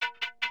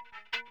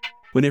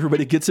when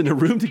everybody gets in a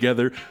room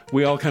together,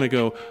 we all kind of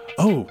go,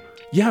 oh,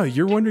 yeah,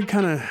 you're wondering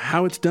kind of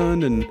how it's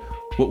done and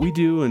what we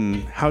do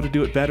and how to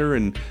do it better.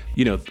 And,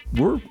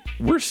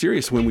 we're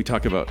serious when we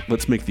talk about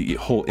let's make the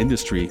whole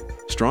industry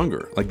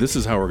stronger. Like, this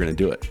is how we're going to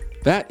do it.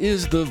 That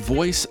is the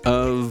voice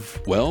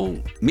of,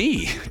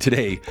 me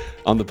today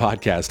on the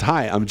podcast.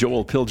 Hi, I'm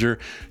Joel Pilger.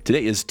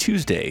 Today is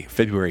Tuesday,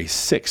 February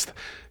 6th.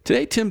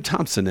 Today, Tim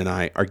Thompson and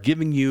I are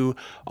giving you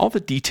all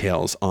the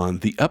details on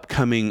the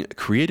upcoming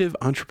Creative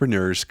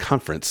Entrepreneurs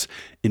Conference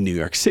in New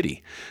York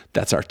City.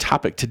 That's our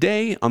topic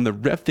today on the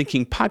Rev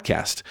Thinking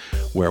podcast,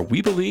 where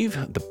we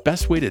believe the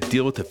best way to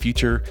deal with the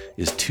future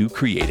is to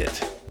create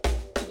it.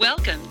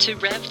 Welcome to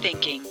Rev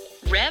Thinking.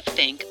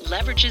 RevThink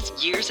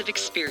leverages years of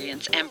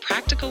experience and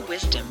practical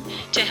wisdom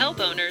to help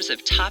owners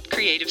of top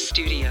creative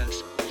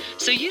studios,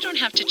 so you don't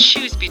have to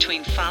choose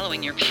between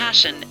following your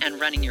passion and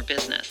running your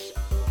business.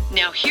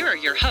 Now here are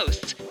your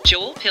hosts,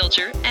 Joel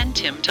Pilger and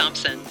Tim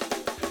Thompson.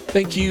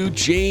 Thank you,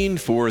 Jane,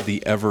 for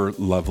the ever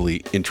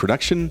lovely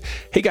introduction.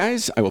 Hey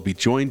guys, I will be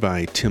joined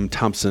by Tim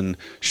Thompson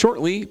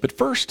shortly, but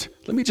first,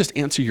 let me just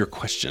answer your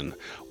question.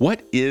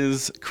 What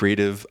is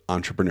Creative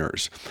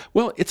Entrepreneurs?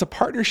 Well, it's a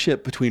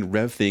partnership between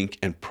RevThink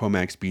and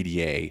Promax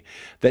BDA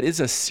that is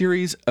a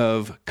series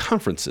of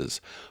conferences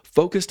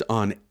focused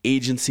on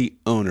agency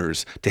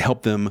owners to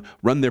help them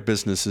run their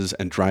businesses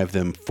and drive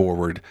them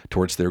forward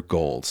towards their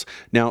goals.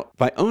 Now,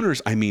 by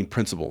owners, I mean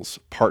principals,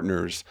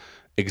 partners,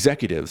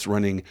 executives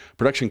running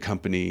production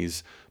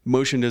companies,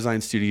 motion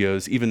design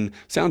studios, even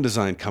sound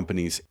design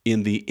companies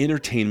in the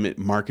entertainment,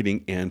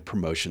 marketing, and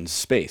promotion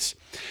space.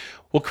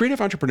 Well,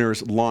 Creative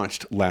Entrepreneurs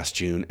launched last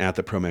June at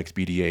the Promax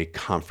BDA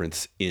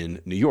conference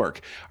in New York.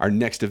 Our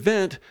next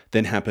event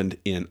then happened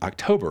in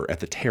October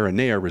at the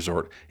Terranea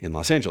Resort in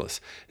Los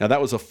Angeles. Now,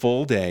 that was a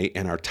full day,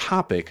 and our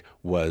topic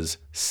was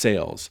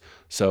sales.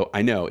 So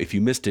I know if you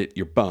missed it,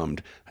 you're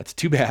bummed. That's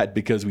too bad,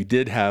 because we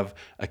did have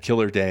a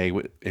killer day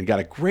and got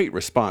a great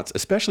response,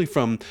 especially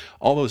from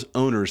all those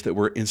owners that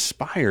were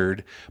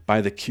inspired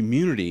by the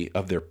community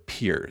of their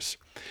peers.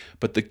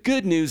 But the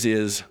good news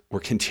is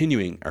we're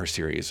continuing our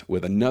series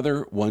with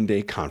another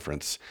one-day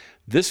conference.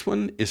 This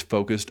one is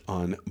focused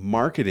on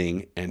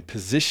marketing and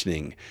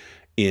positioning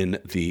in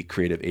the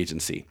creative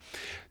agency.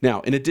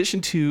 Now, in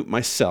addition to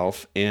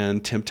myself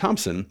and Tim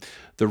Thompson,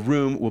 the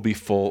room will be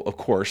full, of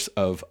course,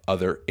 of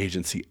other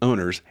agency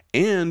owners,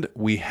 and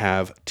we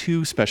have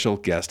two special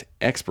guest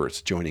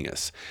experts joining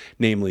us,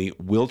 namely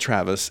Will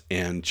Travis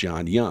and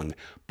John Young.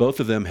 Both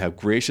of them have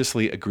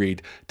graciously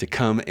agreed to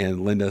come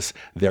and lend us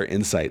their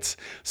insights.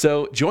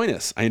 So join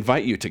us. I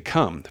invite you to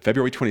come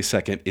February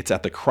 22nd. It's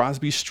at the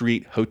Crosby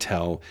Street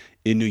Hotel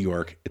in New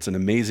York. It's an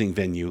amazing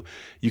venue.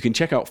 You can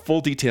check out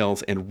full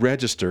details and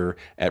register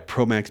at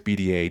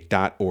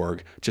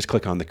promaxbda.org. Just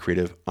click on the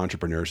Creative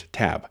Entrepreneurs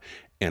tab.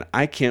 And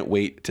I can't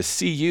wait to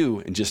see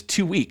you in just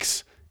 2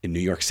 weeks in New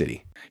York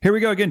City. Here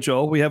we go again,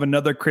 Joel. We have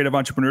another Creative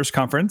Entrepreneurs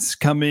Conference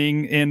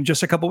coming in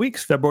just a couple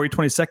weeks, February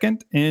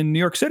 22nd in New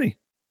York City.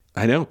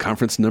 I know,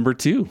 conference number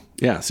 2.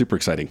 Yeah, super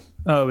exciting.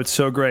 Oh, it's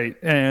so great.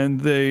 And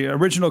the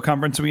original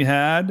conference we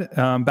had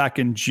back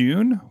in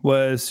June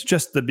was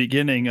just the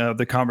beginning of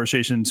the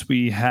conversations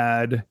we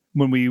had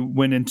when we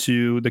went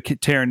into the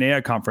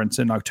Terranea conference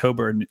in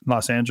October in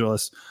Los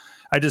Angeles.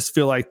 I just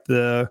feel like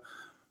the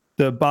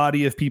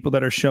body of people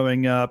that are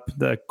showing up,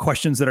 the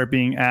questions that are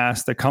being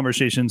asked, the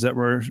conversations that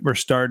we're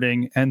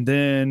starting, and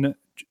then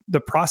the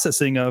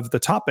processing of the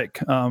topic.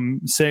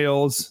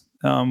 Sales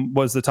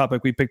was the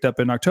topic we picked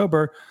up in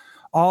October.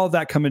 All of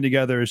that coming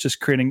together is just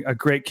creating a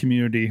great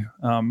community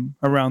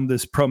around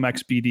this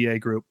Promax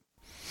BDA group.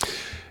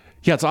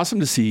 Yeah, it's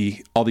awesome to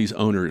see all these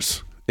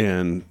owners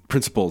and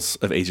principals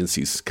of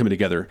agencies coming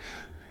together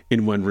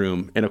in one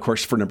room. And of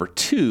course, for number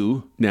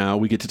 2, now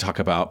we get to talk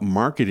about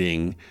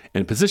marketing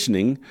and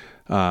positioning,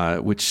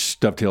 which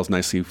dovetails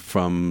nicely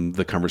from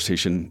the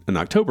conversation in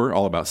October,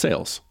 all about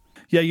sales.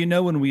 Yeah,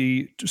 when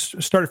we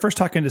started first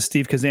talking to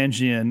Steve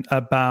Kazanjian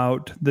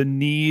about the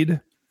need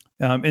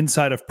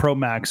inside of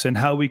Promax and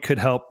how we could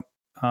help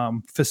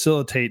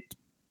facilitate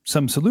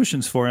some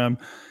solutions for him,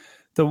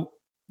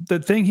 the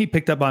thing he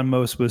picked up on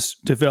most was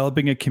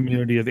developing a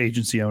community of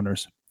agency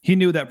owners. He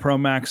knew that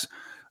Promax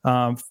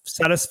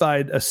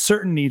satisfied a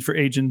certain need for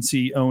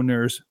agency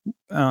owners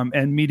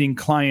and meeting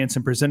clients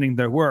and presenting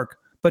their work,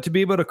 but to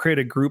be able to create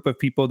a group of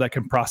people that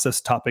can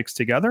process topics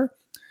together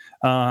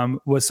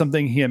was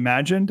something he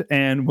imagined.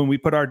 And when we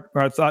put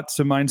our thoughts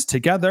and minds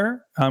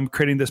together,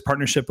 creating this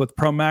partnership with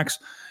Promax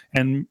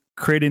and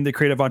creating the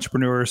Creative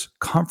Entrepreneurs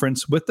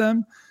Conference with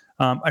them,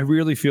 I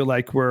really feel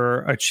like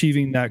we're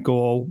achieving that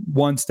goal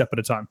one step at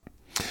a time.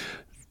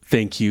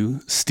 Thank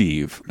you,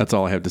 Steve. That's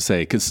all I have to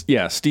say. Because,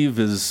 yeah, Steve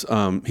is,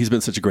 he's been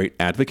such a great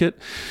advocate.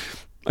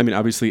 I mean,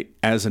 obviously,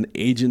 as an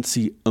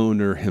agency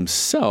owner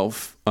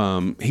himself,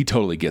 he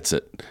totally gets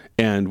it.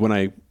 And when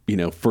I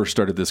first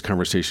started this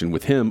conversation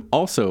with him,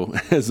 also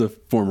as a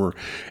former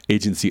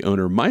agency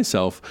owner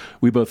myself,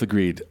 we both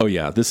agreed, oh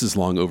yeah, this is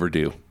long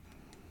overdue.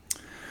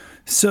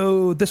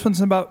 So this one's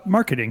about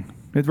marketing.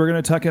 We're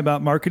going to talk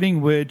about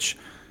marketing, which,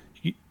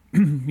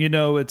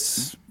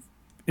 it's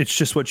it's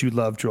just what you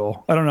love,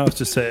 Joel. I don't know what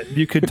to say.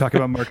 You could talk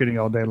about marketing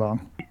all day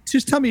long.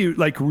 Just tell me,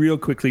 like, real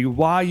quickly,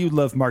 why you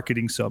love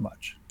marketing so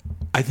much.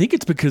 I think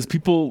it's because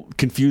people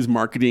confuse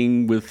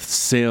marketing with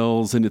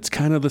sales, and it's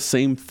kind of the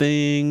same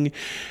thing.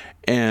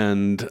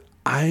 And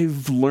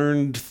I've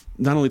learned,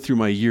 not only through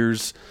my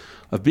years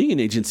of being an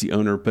agency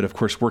owner, but of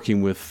course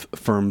working with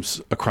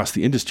firms across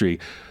the industry,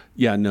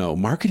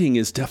 marketing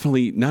is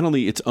definitely not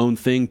only its own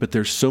thing, but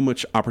there's so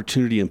much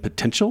opportunity and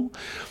potential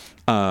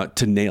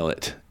to nail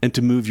it and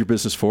to move your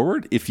business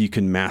forward if you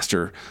can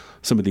master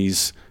some of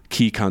these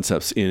key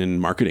concepts in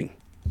marketing.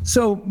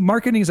 So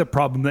marketing is a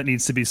problem that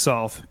needs to be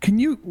solved. Can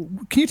you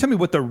tell me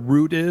what the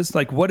root is?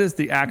 Like, what is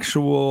the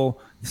actual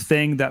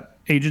thing that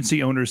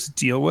agency owners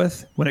deal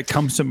with when it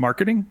comes to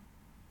marketing?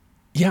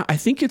 Yeah, I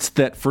think it's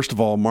that, first of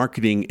all,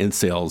 marketing and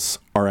sales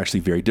are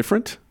actually very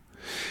different.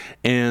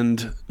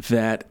 And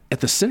that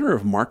at the center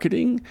of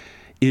marketing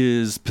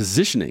is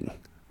positioning,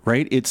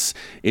 right? It's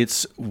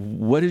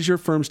what does your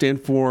firm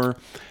stand for?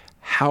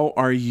 How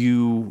are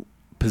you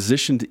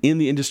positioned in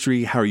the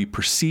industry? How are you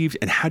perceived?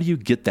 And how do you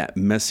get that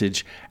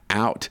message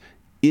out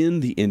in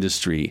the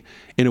industry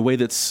in a way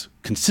that's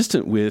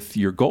consistent with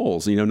your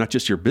goals? Not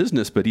just your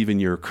business, but even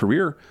your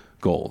career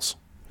goals.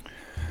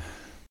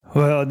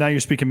 Well, now you're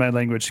speaking my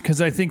language,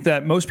 because I think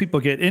that most people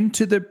get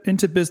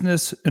into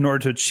business in order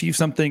to achieve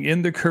something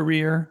in their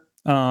career,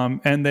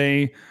 and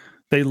they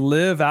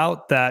live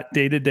out that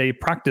day-to-day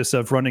practice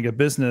of running a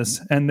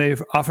business, and they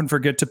often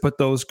forget to put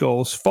those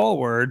goals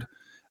forward.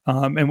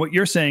 And what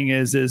you're saying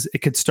is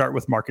it could start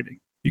with marketing.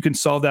 You can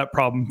solve that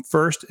problem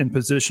first in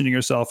positioning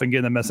yourself and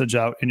getting the message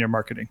out in your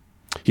marketing.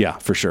 Yeah,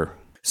 for sure.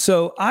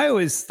 So I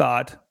always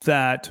thought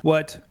that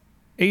what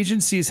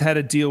agencies had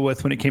to deal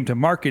with when it came to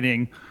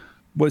marketing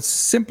was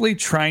simply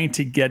trying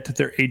to get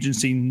their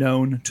agency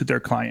known to their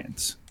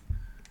clients.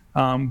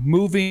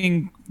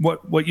 Moving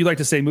what you like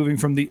to say, moving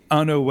from the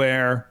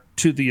unaware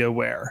to the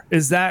aware.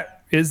 Is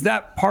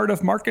that part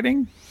of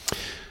marketing?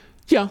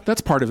 Yeah,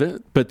 that's part of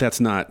it, but that's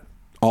not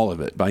all of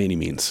it by any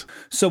means.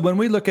 So when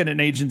we look at an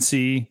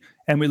agency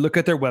and we look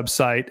at their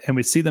website and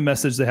we see the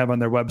message they have on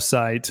their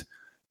website,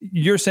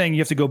 you're saying you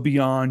have to go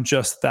beyond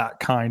just that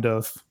kind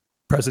of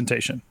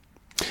presentation.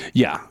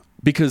 Yeah,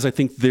 because I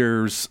think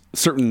there's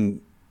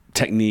certain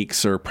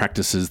techniques or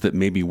practices that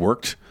maybe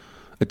worked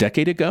a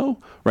decade ago,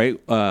 right?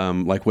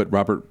 Like what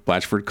Robert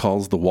Blatchford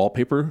calls the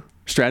wallpaper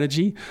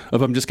strategy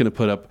of, I'm just going to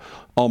put up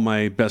all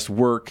my best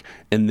work,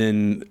 and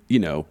then,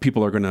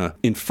 people are going to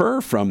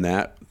infer from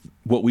that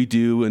what we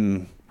do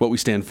and what we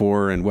stand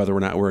for and whether or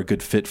not we're a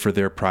good fit for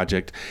their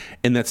project.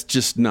 And that's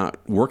just not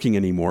working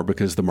anymore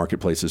because the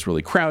marketplace is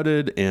really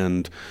crowded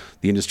and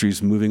the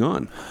industry's moving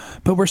on.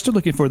 But we're still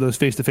looking for those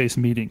face-to-face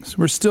meetings.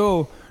 We're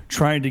still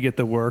trying to get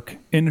the work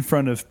in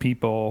front of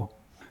people.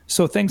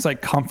 So things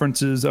like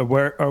conferences,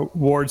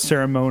 award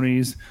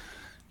ceremonies,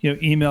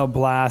 email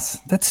blasts,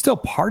 that's still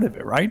part of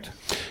it, right?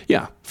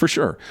 Yeah, for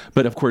sure.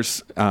 But of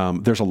course,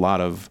 there's a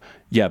lot of,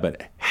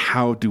 but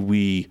how do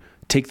we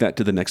take that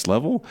to the next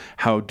level?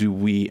 How do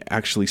we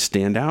actually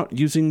stand out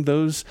using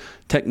those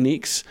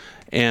techniques?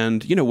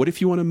 And, what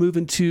if you want to move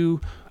into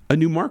a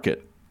new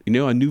market, a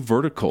new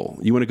vertical?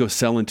 You want to go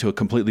sell into a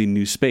completely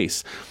new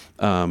space.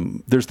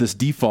 There's this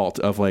default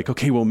of like,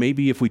 okay, well,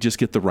 maybe if we just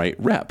get the right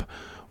rep,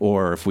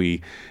 or if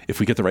we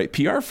get the right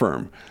PR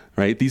firm,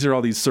 right? These are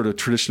all these sort of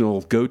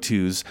traditional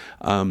go-tos,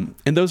 and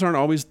those aren't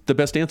always the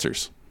best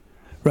answers.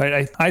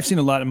 Right. I've seen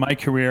a lot in my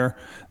career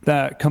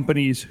that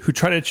companies who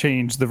try to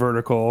change the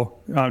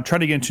vertical, try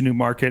to get into a new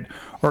market,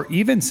 or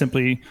even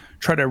simply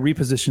try to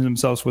reposition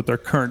themselves with their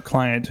current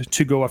client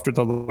to go after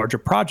the larger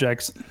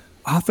projects,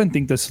 often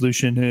think the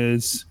solution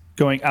is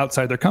going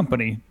outside their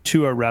company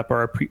to a rep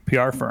or a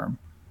PR firm.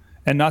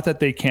 And not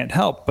that they can't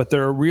help, but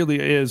there really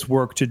is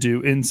work to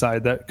do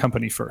inside that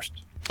company first.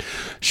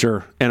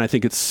 Sure. And I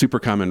think it's super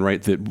common,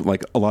 right, that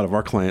like a lot of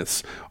our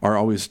clients are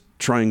always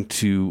trying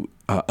to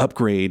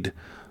upgrade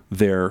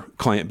their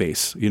client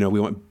base. We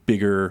want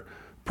bigger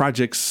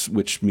projects,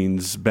 which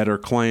means better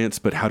clients,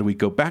 but how do we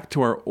go back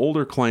to our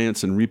older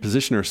clients and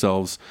reposition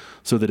ourselves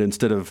so that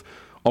instead of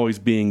always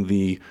being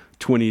the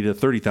 $20,000 to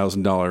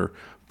 $30,000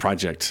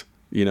 project,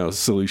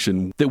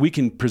 solution, that we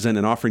can present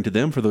an offering to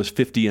them for those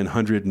 $50,000 and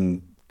 $100,000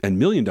 and $1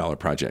 million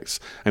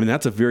projects? I mean,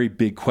 that's a very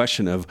big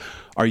question of,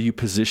 are you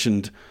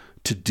positioned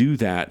to do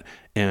that?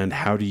 And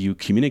how do you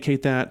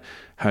communicate that?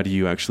 How do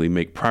you actually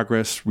make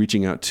progress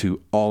reaching out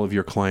to all of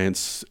your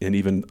clients and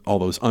even all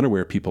those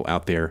unaware people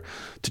out there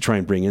to try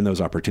and bring in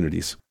those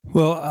opportunities?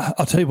 Well,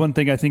 I'll tell you one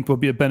thing I think will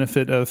be a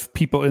benefit of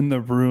people in the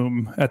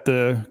room at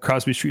the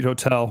Crosby Street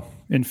Hotel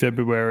in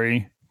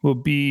February will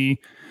be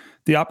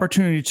the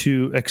opportunity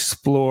to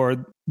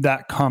explore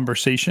that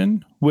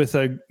conversation with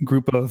a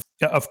group of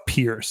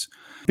peers.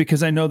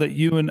 Because I know that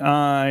you and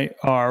I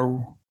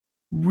are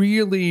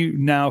really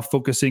now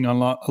focusing a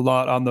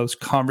lot on those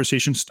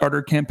conversation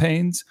starter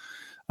campaigns.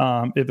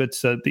 If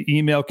it's the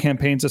email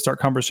campaigns that start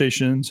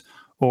conversations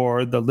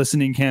or the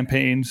listening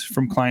campaigns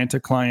from client to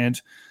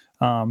client,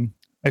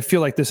 I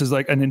feel like this is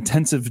like an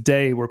intensive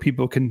day where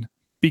people can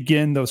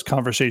begin those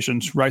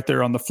conversations right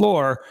there on the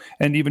floor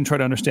and even try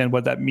to understand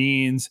what that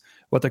means,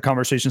 what the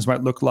conversations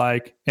might look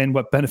like, and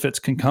what benefits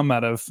can come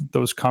out of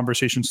those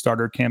conversation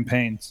starter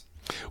campaigns.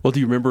 Well, do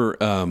you remember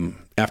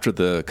after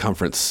the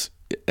conference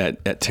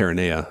at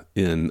Terranea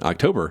in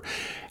October,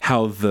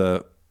 how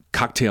the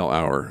cocktail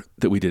hour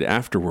that we did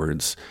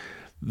afterwards,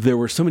 there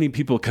were so many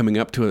people coming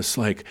up to us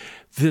like,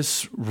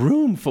 this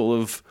room full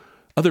of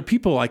other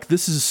people, like,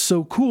 this is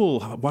so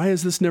cool. Why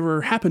has this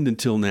never happened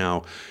until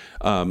now?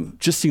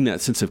 Just seeing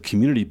that sense of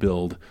community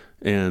build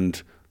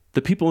and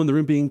the people in the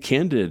room being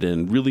candid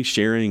and really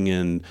sharing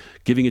and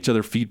giving each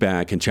other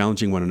feedback and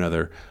challenging one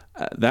another.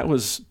 That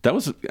was,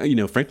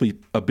 frankly,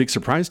 a big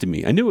surprise to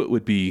me. I knew it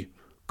would be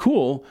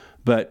cool,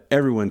 but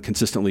everyone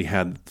consistently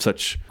had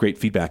such great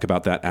feedback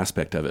about that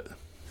aspect of it.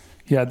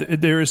 Yeah,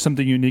 there is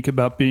something unique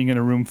about being in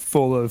a room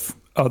full of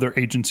other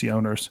agency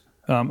owners.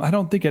 I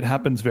don't think it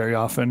happens very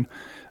often,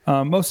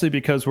 mostly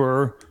because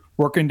we're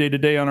working day to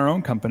day on our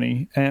own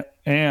company,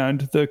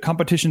 and the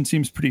competition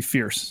seems pretty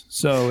fierce.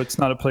 So it's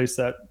not a place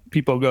that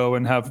people go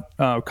and have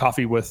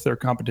coffee with their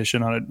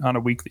competition on a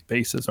weekly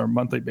basis or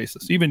monthly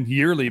basis, even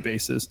yearly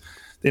basis.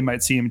 They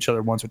might see each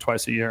other once or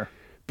twice a year.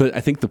 But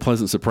I think the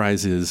pleasant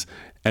surprise is,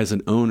 as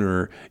an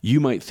owner, you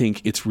might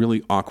think it's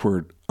really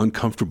awkward,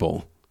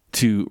 uncomfortable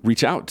to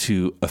reach out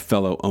to a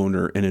fellow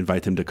owner and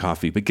invite them to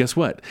coffee. But guess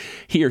what?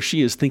 He or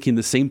she is thinking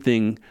the same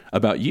thing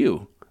about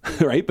you,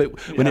 right? But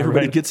when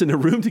everybody gets in a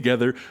room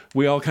together,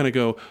 we all kind of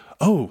go,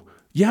 oh,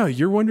 yeah,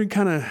 you're wondering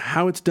kind of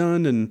how it's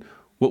done and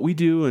what we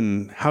do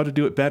and how to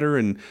do it better.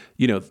 And,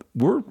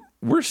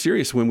 we're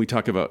serious when we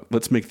talk about,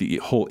 let's make the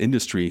whole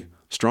industry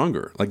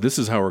stronger. Like, this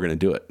is how we're going to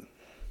do it.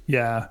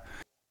 Yeah.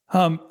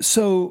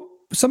 So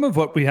some of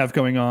what we have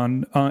going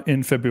on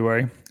in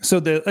February. So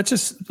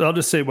I'll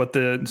just say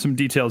some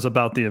details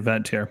about the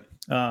event here.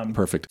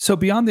 Perfect. So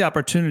beyond the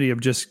opportunity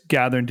of just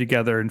gathering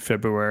together in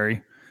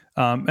February,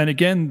 and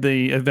again,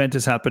 the event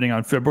is happening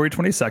on February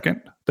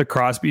 22nd, the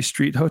Crosby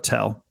Street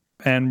Hotel,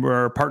 and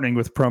we're partnering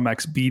with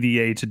Promex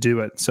BDA to do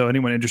it. So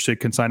anyone interested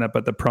can sign up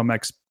at the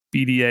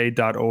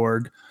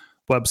promexbda.org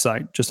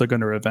website. Just look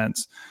under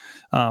events.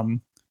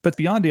 But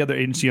beyond the other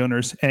agency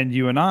owners and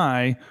you and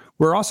I,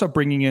 we're also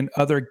bringing in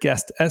other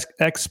guest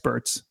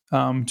experts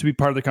to be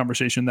part of the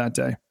conversation that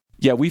day.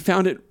 Yeah, we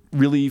found it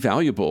really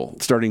valuable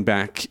starting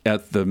back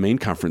at the main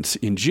conference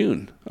in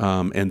June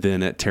and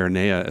then at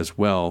Terranea as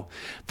well,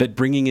 that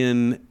bringing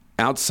in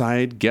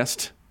outside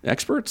guest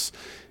experts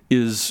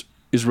is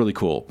really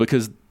cool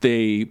because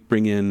they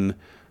bring in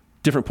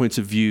different points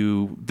of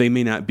view. They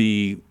may not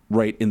be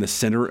right in the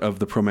center of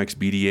the Promex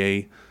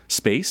BDA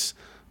space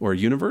or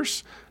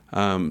universe.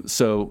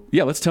 So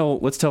yeah, let's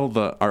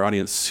tell our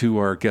audience who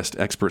our guest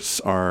experts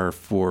are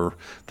for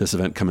this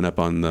event coming up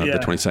on the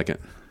 22nd.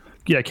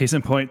 Yeah, case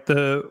in point,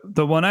 the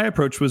one I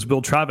approached was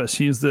Bill Travis.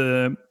 He's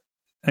the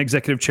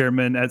executive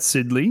chairman at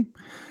Sidley.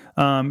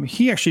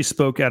 He actually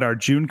spoke at our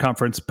June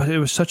conference, but it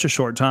was such a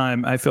short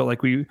time. I felt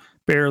like we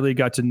barely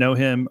got to know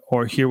him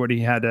or hear what he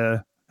had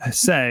to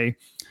say.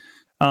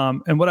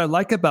 And what I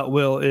like about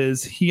Will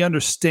is he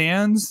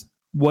understands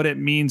what it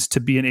means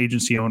to be an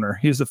agency owner.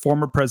 He's the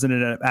former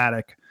president at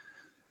Attic.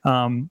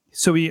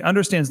 So he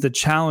understands the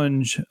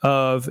challenge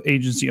of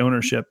agency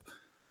ownership.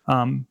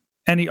 And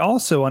he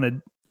also,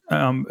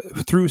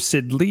 through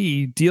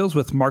Sidley, deals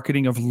with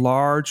marketing of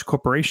large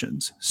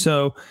corporations.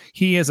 So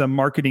he has a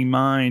marketing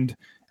mind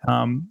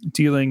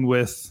dealing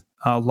with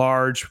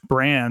large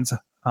brands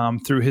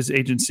through his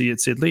agency at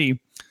Sidley.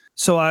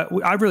 So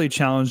I really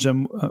challenged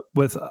him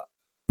with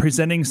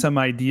presenting some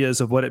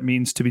ideas of what it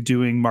means to be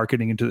doing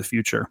marketing into the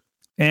future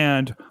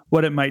and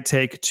what it might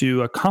take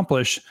to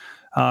accomplish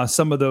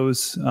some of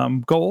those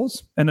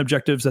goals and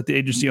objectives that the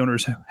agency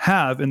owners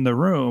have in the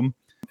room,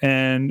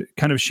 and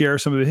kind of share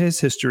some of his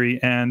history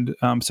and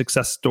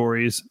success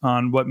stories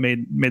on what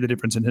made the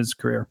difference in his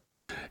career.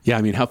 Yeah,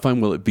 I mean, how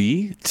fun will it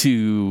be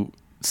to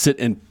sit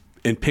and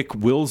pick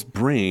Will's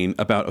brain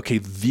about, okay,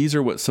 these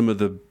are what some of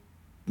the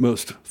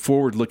most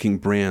forward-looking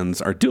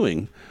brands are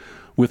doing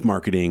with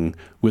marketing,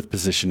 with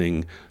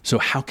positioning. So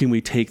how can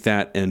we take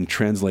that and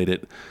translate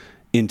it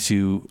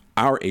into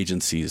our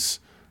agencies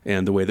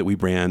and the way that we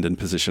brand and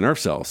position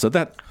ourselves? So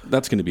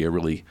that's going to be a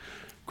really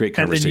great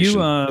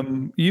conversation. And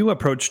then you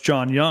approached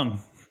John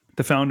Young,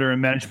 the founder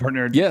and managing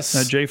partner at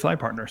J Fly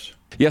Partners.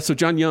 Yeah, so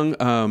John Young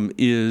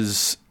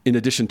is, in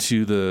addition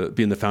to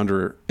being the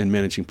founder and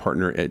managing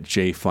partner at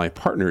J Fly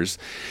Partners,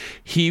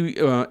 he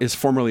is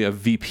formerly a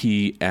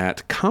VP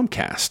at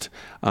Comcast.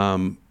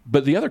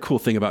 But the other cool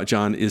thing about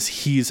John is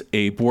he's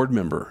a board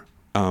member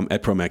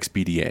at Promex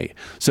BDA.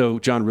 So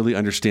John really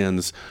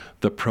understands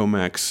the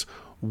Promex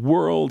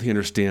world. He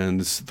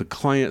understands the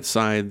client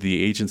side,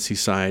 the agency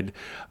side.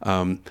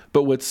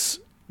 But what's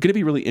going to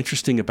be really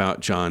interesting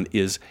about John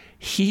is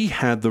he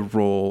had the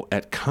role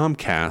at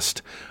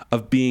Comcast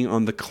of being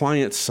on the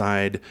client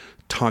side,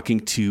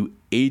 talking to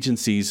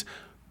agencies,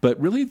 but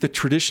really the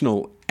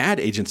traditional ad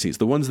agencies,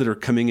 the ones that are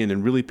coming in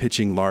and really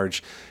pitching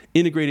large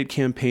integrated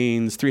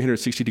campaigns,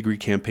 360-degree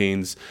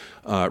campaigns,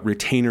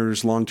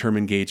 retainers, long-term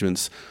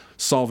engagements,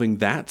 solving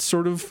that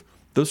sort of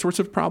those sorts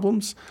of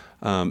problems.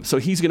 So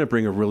he's going to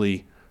bring a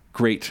really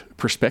great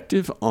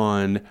perspective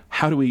on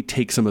how do we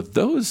take some of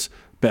those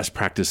best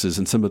practices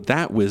and some of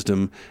that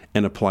wisdom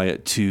and apply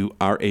it to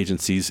our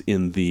agencies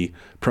in the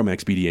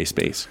Promax BDA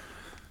space.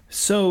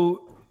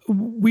 So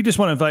we just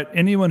want to invite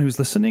anyone who's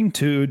listening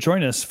to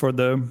join us for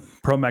the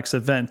Promax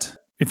event.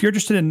 If you're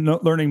interested in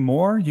learning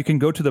more, you can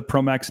go to the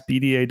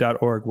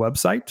promaxbda.org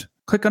website,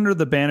 click under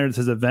the banner that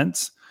says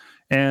events,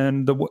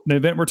 and the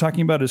event we're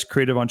talking about is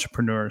Creative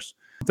Entrepreneurs.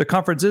 The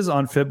conference is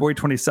on February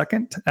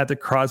 22nd at the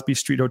Crosby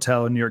Street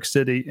Hotel in New York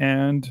City,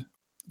 and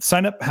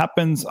sign up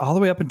happens all the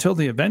way up until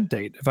the event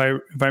date. If I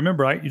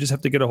remember right, you just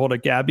have to get a hold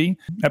of Gabby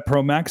at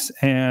Promax,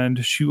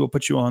 and she will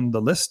put you on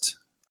the list.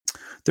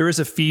 There is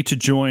a fee to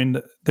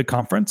join the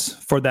conference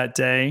for that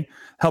day,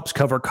 helps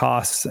cover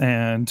costs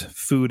and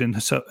food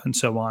and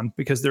so on,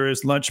 because there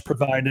is lunch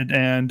provided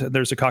and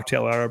there's a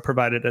cocktail hour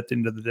provided at the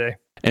end of the day.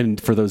 And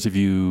for those of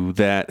you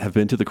that have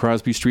been to the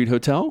Crosby Street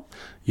Hotel,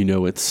 you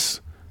know it's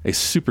a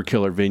super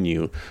killer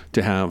venue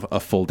to have a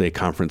full day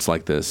conference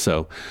like this.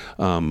 So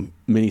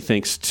many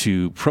thanks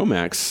to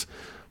Promax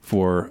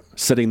for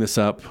setting this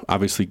up.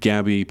 Obviously,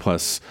 Gabby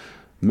plus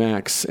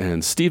Max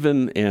and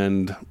Stephen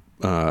and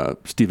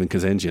Stephen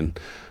Kazanjian,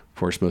 of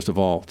course, most of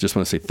all. Just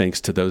want to say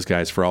thanks to those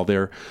guys for all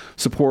their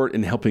support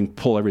and helping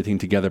pull everything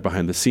together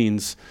behind the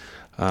scenes.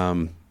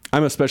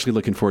 I'm especially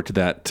looking forward to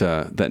that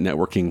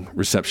networking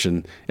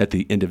reception at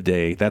the end of the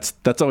day.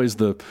 That's always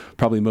the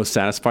probably most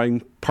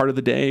satisfying part of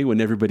the day, when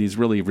everybody's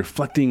really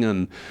reflecting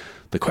on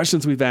the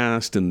questions we've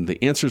asked and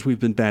the answers we've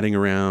been batting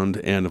around,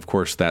 and of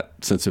course that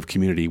sense of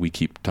community we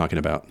keep talking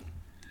about.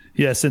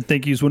 Yes, and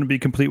thank yous wouldn't be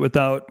complete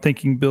without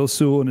thanking Bill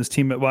Sewell and his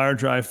team at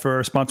WireDrive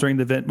for sponsoring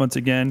the event once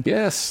again.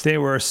 Yes. They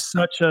were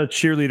such a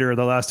cheerleader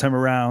the last time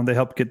around. They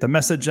helped get the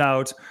message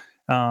out.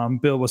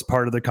 Bill was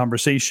part of the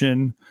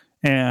conversation.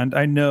 And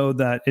I know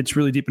that it's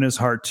really deep in his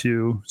heart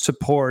to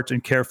support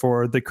and care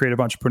for the creative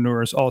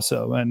entrepreneurs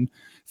also. And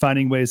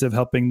finding ways of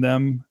helping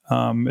them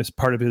as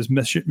part of his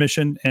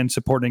mission, and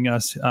supporting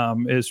us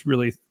is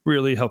really,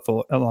 really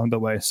helpful along the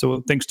way.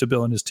 So thanks to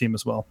Bill and his team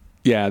as well.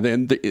 Yeah,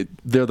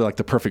 they're like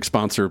the perfect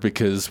sponsor,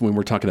 because when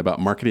we're talking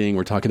about marketing,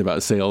 we're talking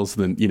about sales,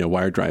 then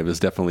WireDrive is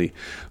definitely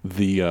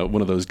the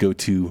one of those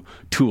go-to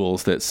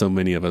tools that so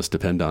many of us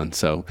depend on.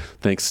 So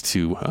thanks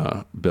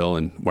to Bill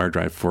and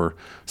WireDrive for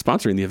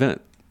sponsoring the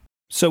event.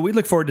 So we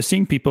look forward to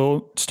seeing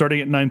people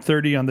starting at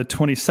 9:30 on the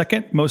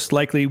 22nd. Most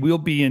likely we'll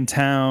be in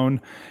town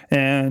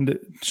and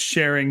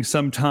sharing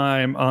some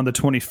time on the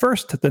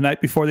 21st, the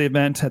night before the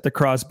event at the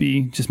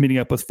Crosby, just meeting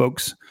up with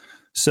folks.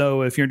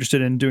 So if you're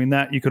interested in doing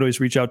that, you could always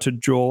reach out to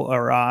Joel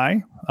or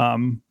I.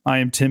 I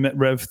am Tim at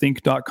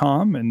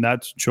revthink.com, and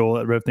that's Joel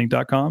at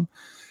revthink.com.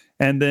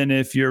 And then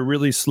if you're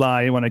really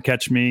sly and want to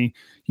catch me,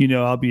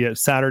 I'll be at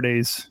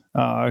Saturdays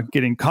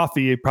getting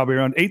coffee probably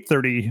around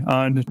 8:30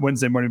 on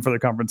Wednesday morning before the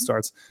conference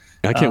starts.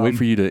 I can't wait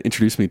for you to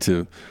introduce me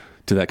to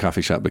that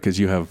coffee shop, because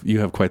you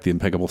have quite the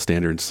impeccable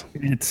standards.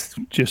 It's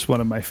just one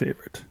of my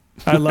favorite.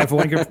 I love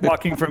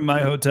walking from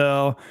my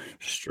hotel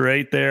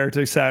straight there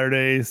to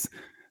Saturdays,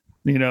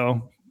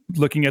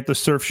 looking at the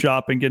surf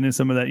shop and getting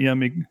some of that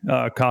yummy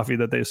coffee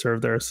that they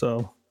serve there.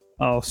 So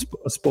I'll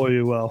spoil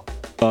you well.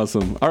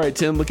 Awesome. All right,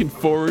 Tim, looking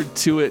forward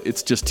to it.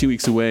 It's just 2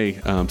 weeks away.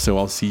 So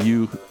I'll see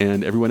you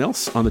and everyone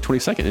else on the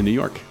 22nd in New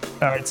York.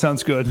 All right.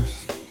 Sounds good.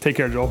 Take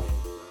care, Joel.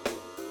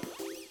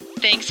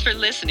 Thanks for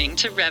listening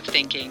to Rev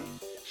Thinking.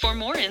 For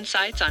more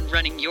insights on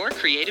running your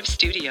creative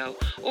studio,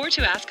 or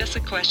to ask us a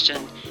question,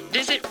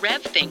 visit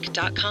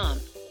revthink.com.